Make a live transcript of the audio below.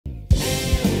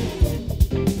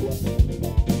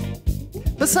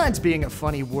Besides being a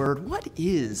funny word, what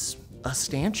is a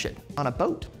stanchion? On a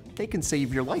boat, they can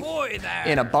save your life. Boy there.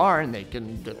 In a barn, they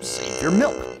can save your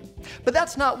milk. But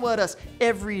that's not what us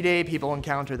everyday people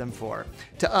encounter them for.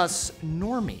 To us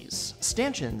normies,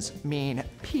 stanchions mean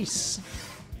peace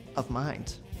of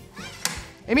mind.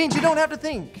 It means you don't have to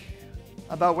think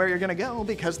about where you're gonna go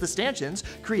because the stanchions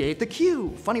create the cue.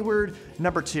 Funny word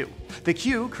number 2. The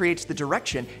cue creates the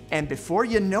direction, and before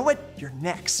you know it, you're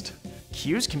next.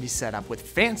 Cues can be set up with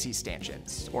fancy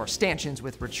stanchions, or stanchions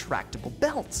with retractable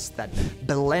belts that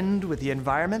blend with the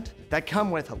environment, that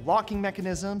come with a locking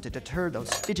mechanism to deter those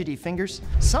fidgety fingers.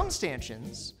 Some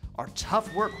stanchions are tough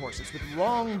workhorses with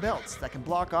long belts that can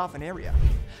block off an area.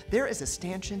 There is a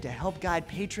stanchion to help guide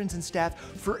patrons and staff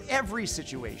for every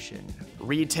situation.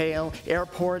 Retail,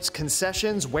 airports,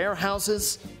 concessions,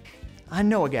 warehouses. I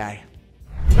know a guy.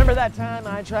 Remember that time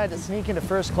I tried to sneak into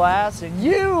first class and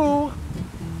you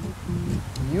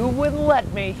wouldn't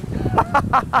let me.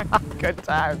 Good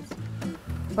times.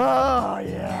 Oh,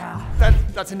 yeah.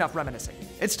 That's enough reminiscing.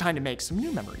 It's time to make some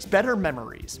new memories, better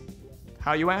memories.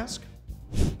 How, you ask?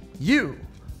 You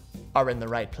are in the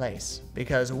right place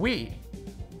because we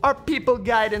are people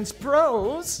guidance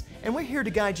pros, and we're here to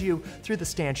guide you through the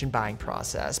stanchion buying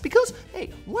process because,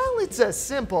 hey, while it's a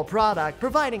simple product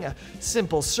providing a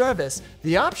simple service,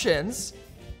 the options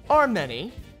are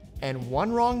many, and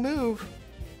one wrong move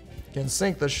can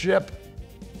sink the ship.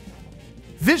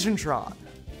 Visiontron,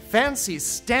 fancy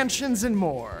stanchions and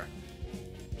more.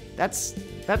 That's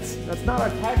not our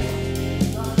tagline.